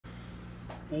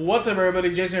What's up,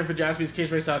 everybody? Jason here for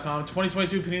JaspysCaseBreaks.com.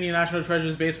 2022 Panini National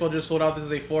Treasures Baseball just sold out. This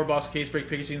is a 4-box case break.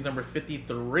 Pick scenes number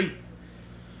 53.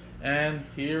 And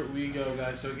here we go,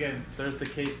 guys. So again, there's the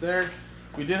case there.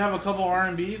 We did have a couple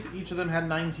R&Bs. Each of them had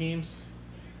 9 teams.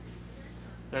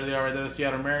 There they are right there. The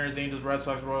Seattle Mariners, Angels, Red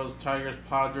Sox, Royals, Tigers,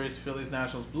 Padres, Phillies,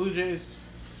 Nationals, Blue Jays.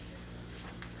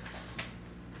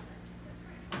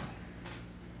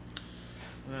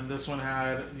 And then this one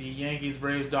had the Yankees,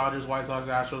 Braves, Dodgers, White Sox,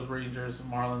 Astros, Rangers,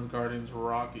 Marlins, Guardians,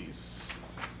 Rockies.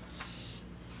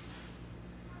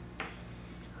 And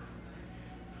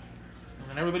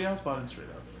then everybody else bought in straight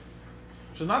up.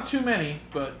 So not too many,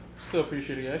 but still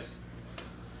appreciate it, guys.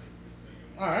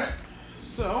 Alright,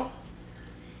 so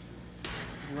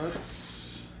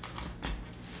let's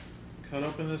cut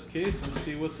open this case and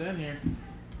see what's in here.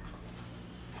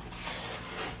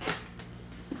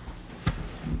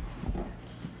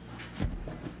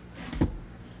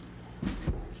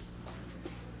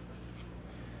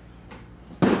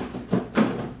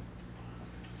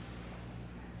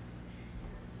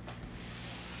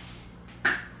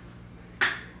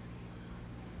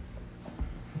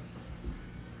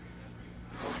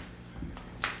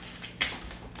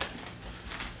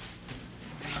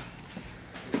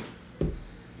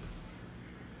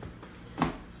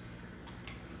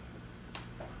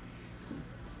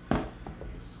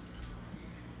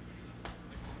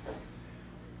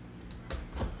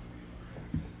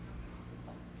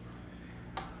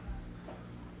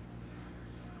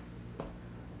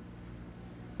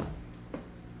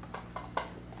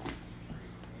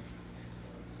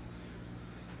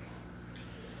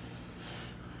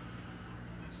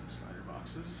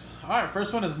 Alright,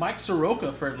 first one is Mike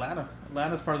Soroka for Atlanta.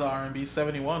 Atlanta's part of the R&B,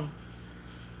 71.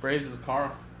 Braves is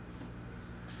Carl.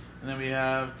 And then we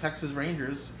have Texas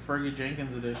Rangers, Fergie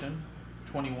Jenkins edition,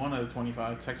 21 out of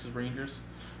 25. Texas Rangers,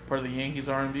 part of the Yankees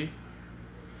R&B.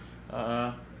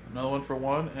 Another one for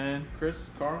 1, and Chris,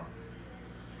 Carl.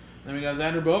 Then we got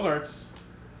Xander Bogaerts,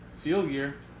 Field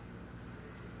Gear.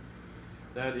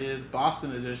 That is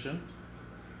Boston edition,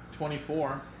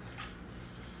 24.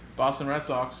 Boston Red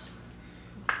Sox.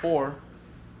 4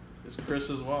 is Chris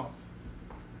as well.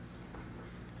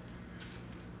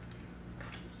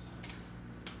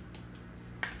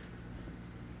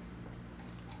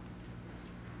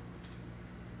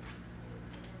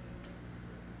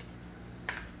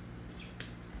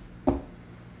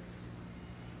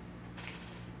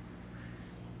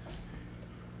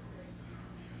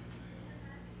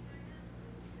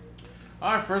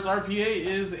 Alright, first RPA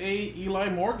is a Eli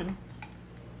Morgan.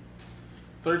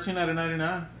 13 out of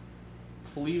 99.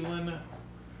 Cleveland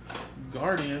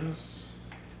Guardians.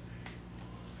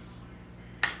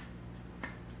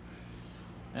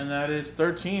 And that is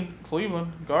 13.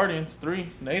 Cleveland Guardians.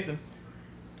 3. Nathan.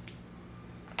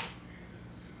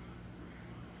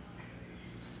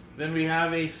 Then we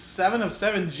have a 7 of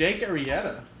 7 Jake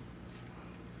Arrieta.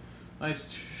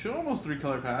 Nice, almost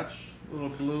 3-color patch. A little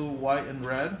blue, white, and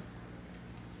red.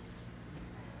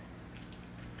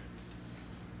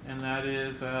 And that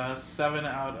is 7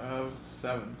 out of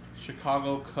 7.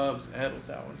 Chicago Cubs. Ed with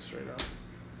that one straight up.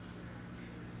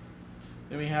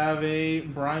 Then we have a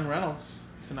Brian Reynolds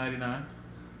to 99.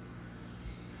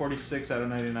 46 out of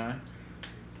 99.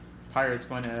 Pirates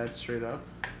going to Ed straight up.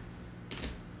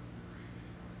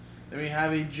 Then we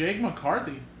have a Jake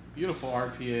McCarthy. Beautiful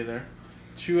RPA there.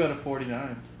 2 out of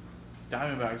 49.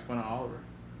 Diamondbacks going to Oliver.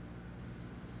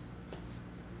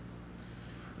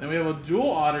 Then we have a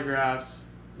dual autographs.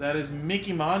 That is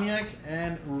Mickey Moniak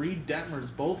and Reed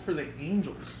Detmers, both for the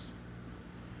Angels.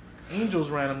 Angels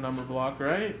random number block,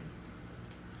 right?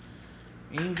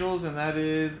 Angels, and that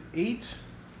is 8.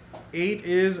 8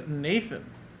 is Nathan.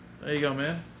 There you go,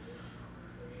 man.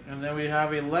 And then we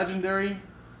have a legendary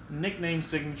nickname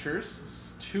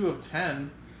signatures, 2 of 10.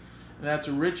 And that's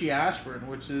Richie Ashburn,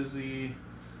 which is the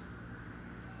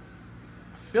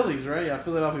Phillies, right? Yeah,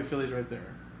 Philadelphia Phillies right there.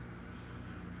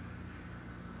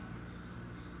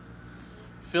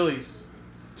 Phillies,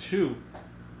 2.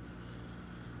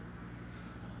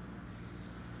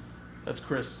 That's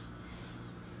Chris.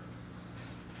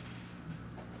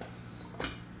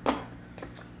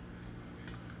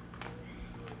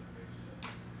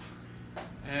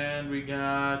 And we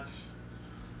got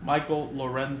Michael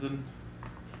Lorenzen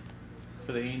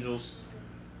for the Angels.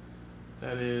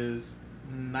 That is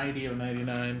 90 of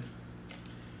 99.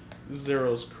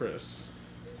 0's Chris.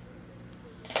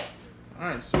 All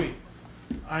right, sweet.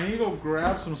 I need to go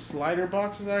grab some slider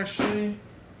boxes, actually.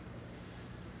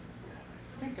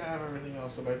 I think I have everything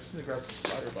else, but I just need to grab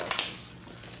some slider boxes.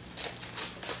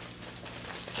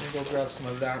 Let me go grab some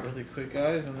of that really quick,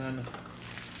 guys, and then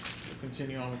we'll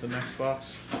continue on with the next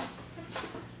box.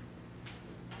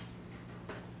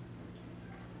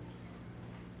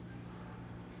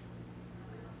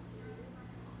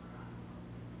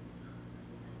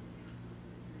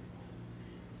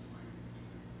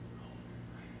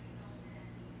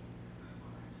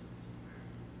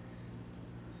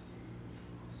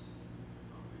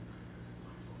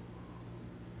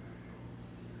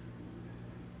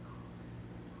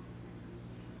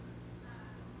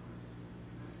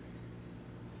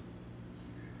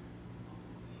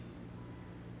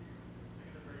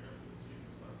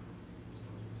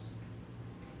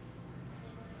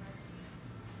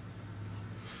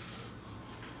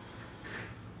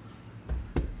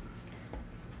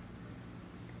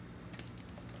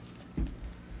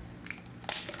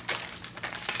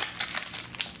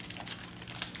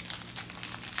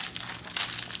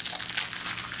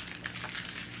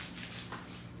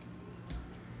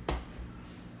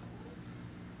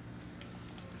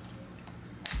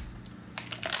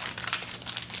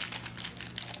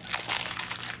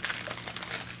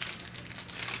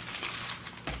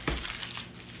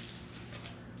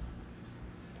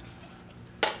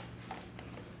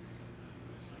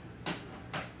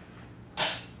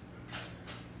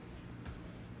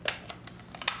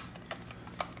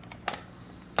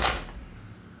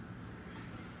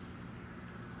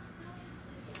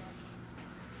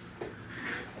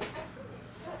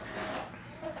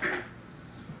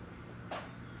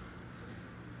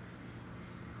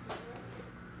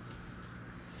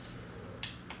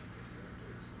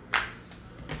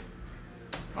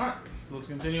 let's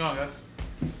continue on, guys.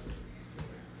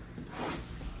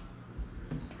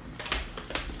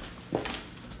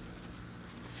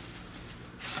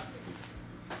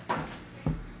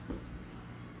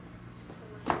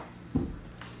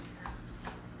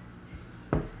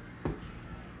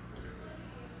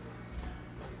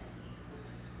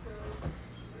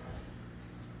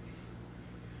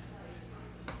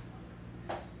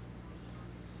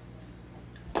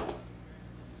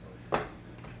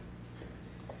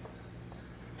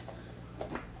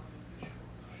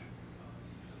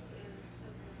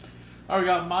 All right, we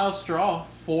got Miles Straw,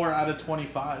 4 out of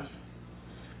 25.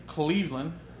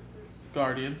 Cleveland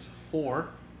Guardians, 4.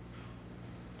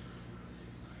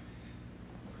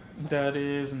 That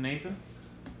is Nathan.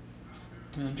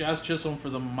 And then Jazz Chisholm for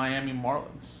the Miami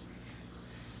Marlins.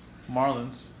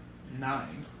 Marlins,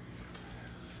 9.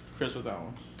 Chris with that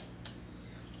one.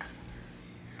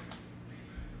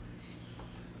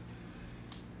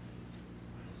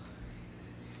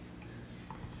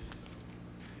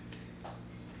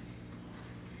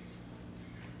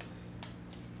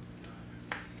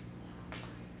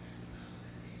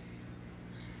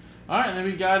 All right, and then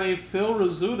we got a Phil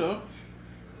Rizzuto,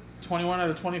 21 out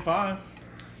of 25.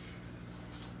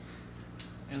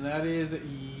 And that is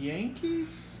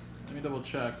Yankees? Let me double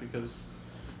check because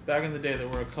back in the day there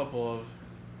were a couple of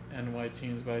NY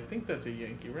teams, but I think that's a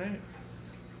Yankee, right?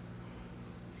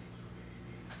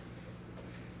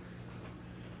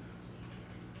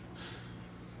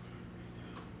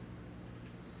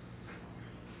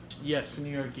 Yes,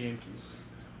 New York Yankees.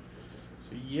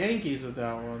 So Yankees with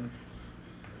that one.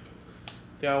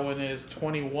 That one is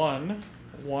 21.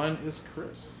 1 is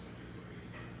Chris.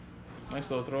 Nice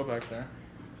little throwback there.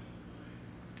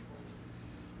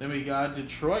 Then we got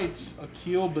Detroit's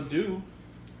Akil Baddoo.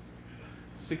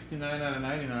 69 out of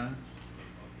 99.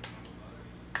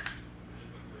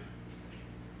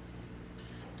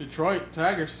 Detroit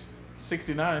Tigers.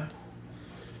 69.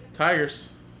 Tigers.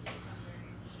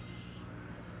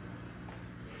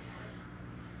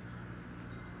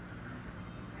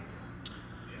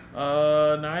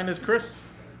 Nine is Chris.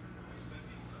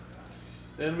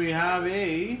 Then we have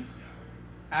a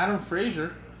Adam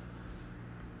Frazier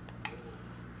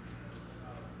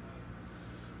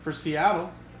for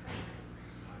Seattle.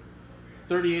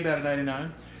 38 out of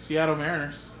 99. Seattle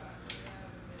Mariners.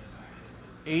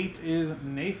 8 is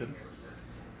Nathan.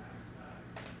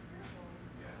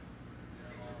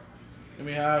 Then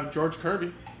we have George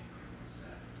Kirby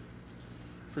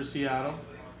for Seattle.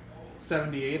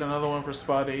 78, another one for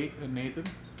spot 8 and Nathan.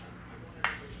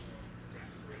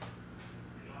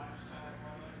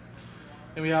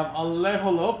 And we have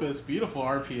Alejo Lopez, beautiful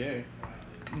RPA.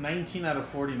 19 out of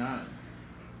 49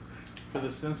 for the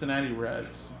Cincinnati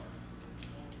Reds.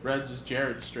 Reds is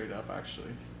Jared straight up,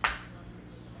 actually.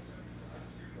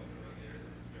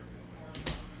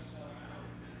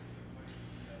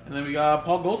 And then we got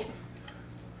Paul Goldschmidt.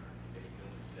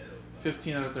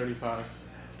 15 out of 35.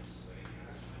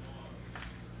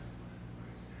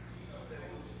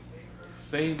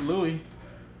 St. Louis,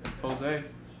 Jose.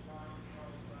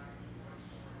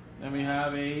 Then we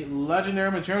have a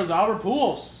Legendary Materials, Albert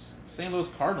Pujols, St. Louis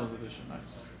Cardinals edition.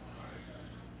 Nice.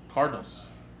 Cardinals.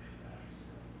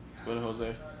 Let's go to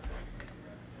Jose.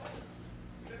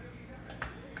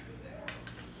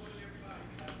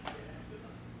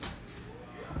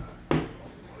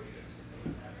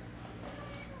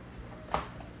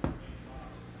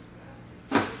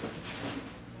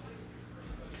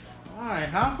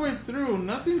 Halfway through,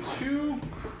 nothing too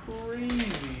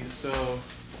crazy, so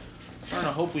starting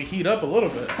to hope we heat up a little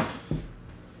bit.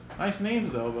 Nice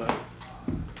names though, but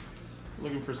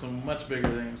looking for some much bigger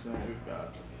names than what we've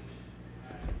got.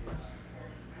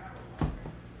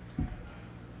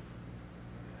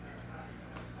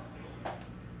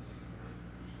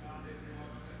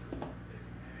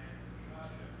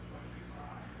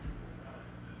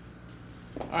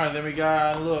 All right, then we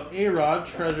got a little A-Rod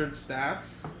Treasured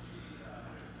Stats.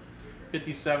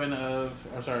 15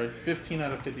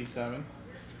 out of 57.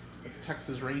 That's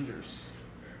Texas Rangers.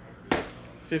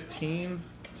 15,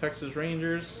 Texas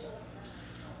Rangers.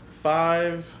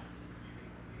 5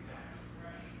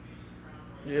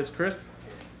 is Chris.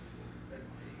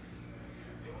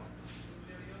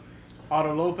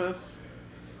 Otto Lopez.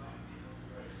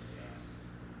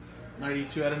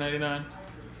 92 out of 99.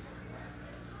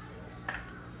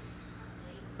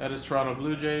 That is Toronto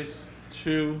Blue Jays.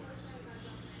 2.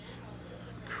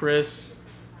 Chris.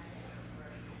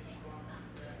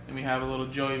 And we have a little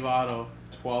Joey Votto,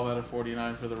 12 out of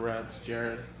 49 for the Reds.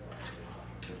 Jared.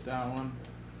 Get that one.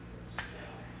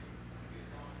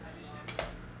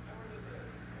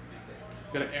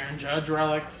 Got an Aaron Judge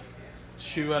relic,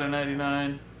 2 out of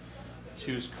 99.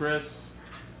 2's Chris.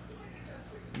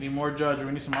 We need more Judge.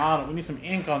 We need some auto. We need some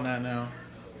ink on that now.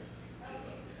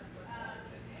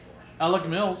 Alec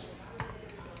Mills.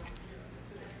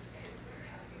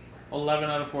 11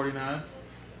 out of 49.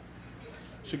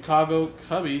 Chicago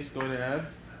Cubbies going to add.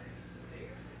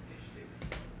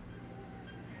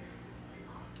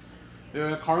 We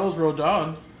have Carlos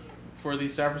Rodon for the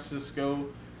San Francisco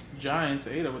Giants.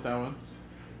 8 with that one.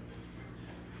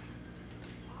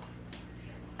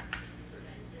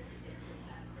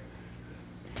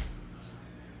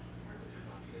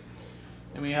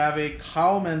 And we have a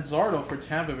Kyle Manzardo for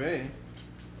Tampa Bay.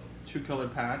 2-color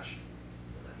patch.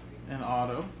 And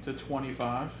auto to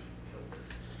 25.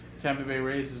 Tampa Bay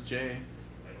Rays is J.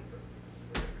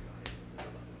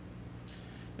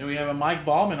 Then we have a Mike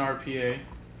Ballman RPA.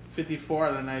 54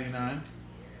 out of 99.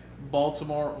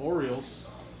 Baltimore Orioles.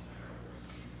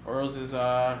 Orioles is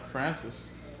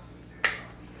Francis.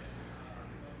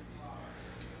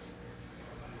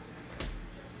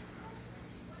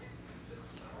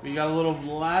 We got a little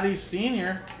Vladdy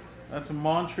Sr. That's a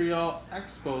Montreal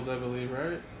Expos, I believe,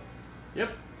 right? Yep.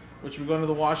 Which we're going to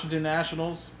the Washington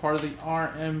Nationals, part of the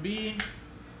RMB. And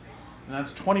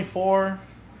that's 24.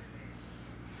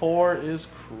 4 is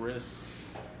Chris.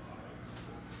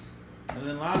 And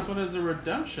then last one is a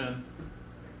redemption.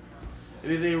 It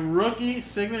is a rookie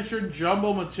signature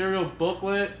jumbo material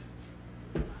booklet.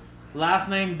 Last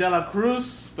name De La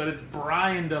Cruz, but it's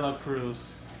Brian De La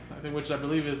Cruz. Which I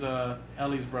believe is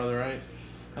Ellie's brother, right?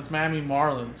 That's Miami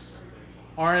Marlins.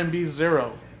 RMB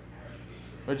 0,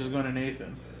 which is going to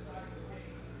Nathan.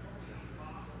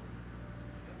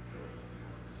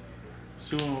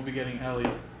 Soon we'll be getting Ellie.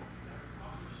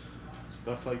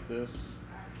 Stuff like this.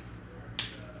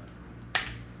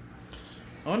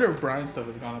 I wonder if Brian's stuff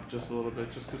has gone up just a little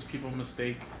bit, just because people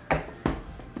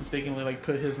mistakenly like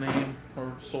put his name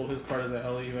or sold his part as a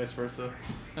Ellie, vice versa.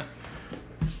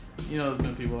 You know, there's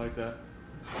been people like that.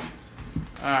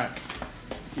 Alright.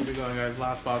 Let's keep it going, guys.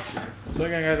 Last box here. So,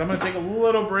 again, guys, I'm going to take a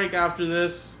little break after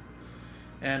this.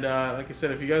 And, like I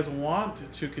said, if you guys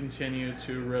want to continue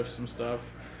to rip some stuff,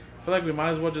 I feel like we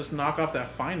might as well just knock off that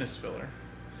Finest filler.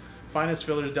 Finest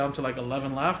filler is down to like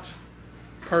 11 left.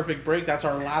 Perfect break. That's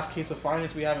our last case of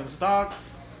Finest we have in stock.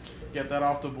 Get that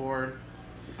off the board.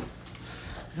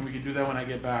 And we can do that when I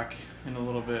get back in a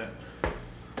little bit.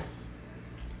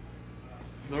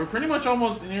 We're pretty much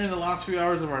almost nearing the last few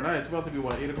hours of our night. It's about to be,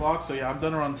 what, 8 o'clock? So, yeah, I'm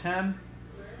done around 10.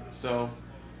 So,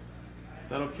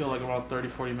 that'll kill like about 30,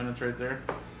 40 minutes right there.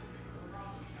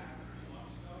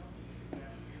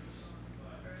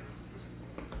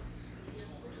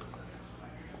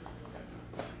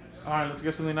 Alright, let's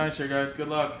get something nice here, guys. Good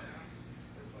luck.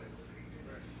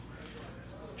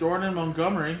 Jordan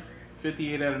Montgomery,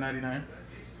 58 out of 99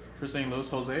 for St. Louis,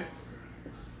 Jose.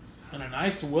 And a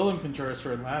nice Willem Contreras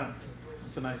for Atlanta.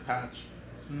 It's a nice patch.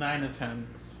 9 of 10.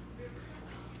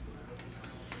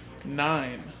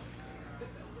 9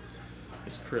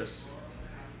 is Chris.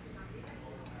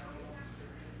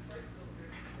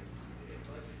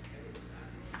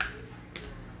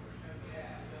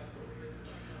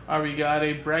 Alright, we got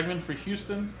a Bregman for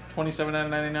Houston. 27 out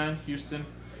of 99. Houston.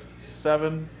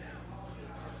 7.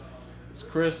 It's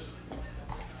Chris.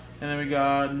 And then we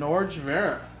got Norge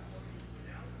Vera.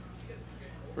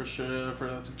 For sure,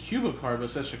 that's a Cuba card, but it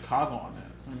says Chicago on it.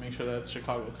 Let me make sure that's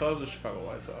Chicago Cubs or Chicago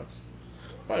White Sox.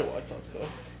 Probably White Sox, though.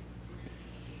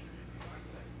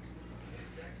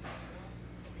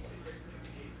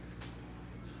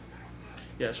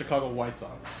 Yeah, Chicago White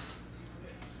Sox.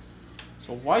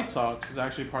 So White Sox is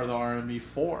actually part of the RMB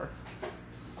 4.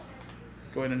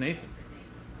 Going to Nathan.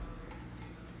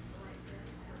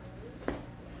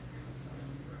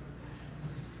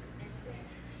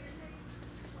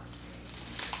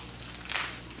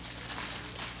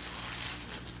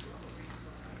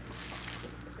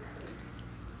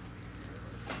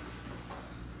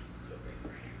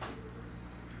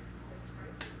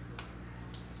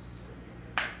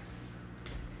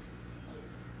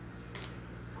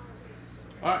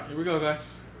 Alright, here we go,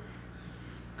 guys.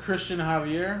 Christian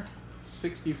Javier,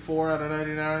 64 out of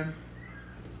 99.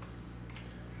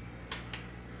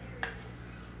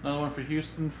 Another one for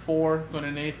Houston, 4, going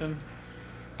to Nathan.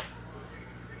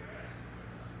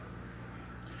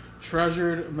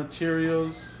 Treasured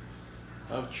Materials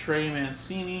of Trey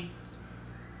Mancini.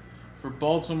 For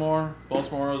Baltimore,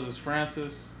 Baltimore Orioles is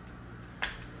Francis.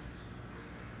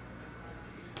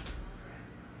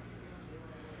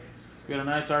 We got a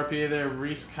nice RPA there,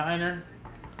 Reese Kiner.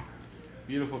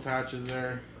 Beautiful patches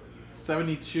there.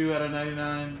 72 out of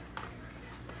 99.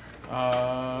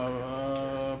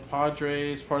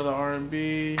 Padres, part of the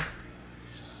R&B.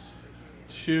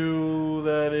 2,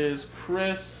 that is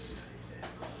Chris.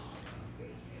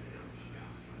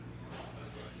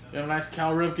 We have a nice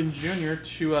Cal Ripken Jr.,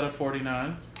 2 out of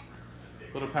 49.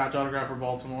 Little patch autograph for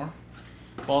Baltimore.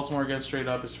 Baltimore again straight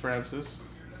up is Francis.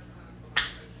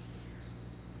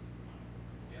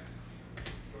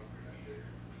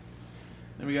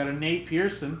 Then we got a Nate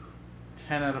Pearson,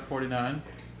 10 out of 49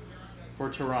 for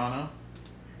Toronto.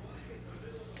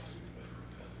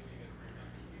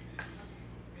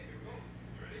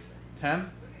 $10,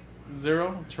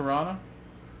 0, Toronto.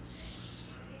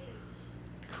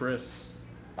 Chris.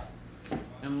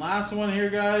 And last one here,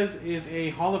 guys, is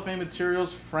a Hall of Fame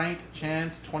Materials Frank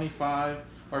Chance 25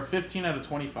 or 15 out of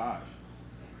 25.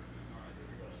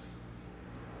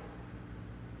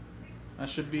 That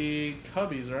should be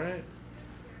Cubbies, right?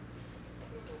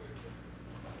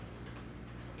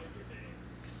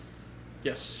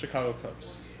 Yes, Chicago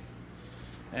Cubs.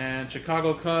 And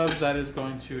Chicago Cubs, that is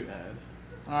going to Ed.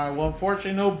 Alright, well,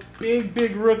 unfortunately, no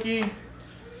big rookie.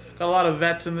 Got a lot of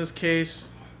vets in this case.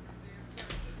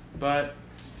 But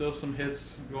still some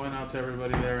hits going out to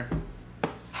everybody there.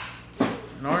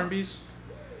 And R&B's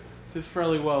did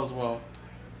fairly well as well.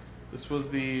 This was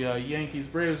the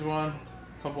Yankees-Braves one.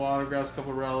 A couple autographs, a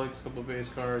couple relics, a couple base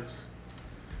cards.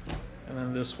 And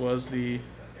then this was the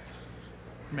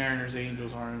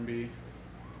Mariners-Angels R&B.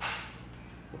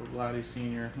 Little Vladdy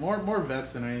Sr. More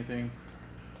vets than anything.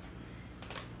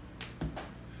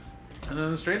 And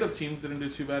then the straight-up teams didn't do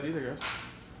too bad either, guys.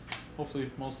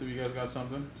 Hopefully most of you guys got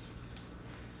something.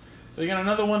 But again,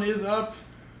 another one is up.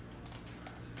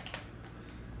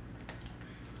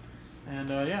 And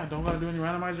yeah, don't gotta do any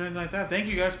randomizers or anything like that. Thank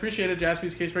you guys. Appreciate it.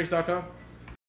 JaspysCaseBreaks.com.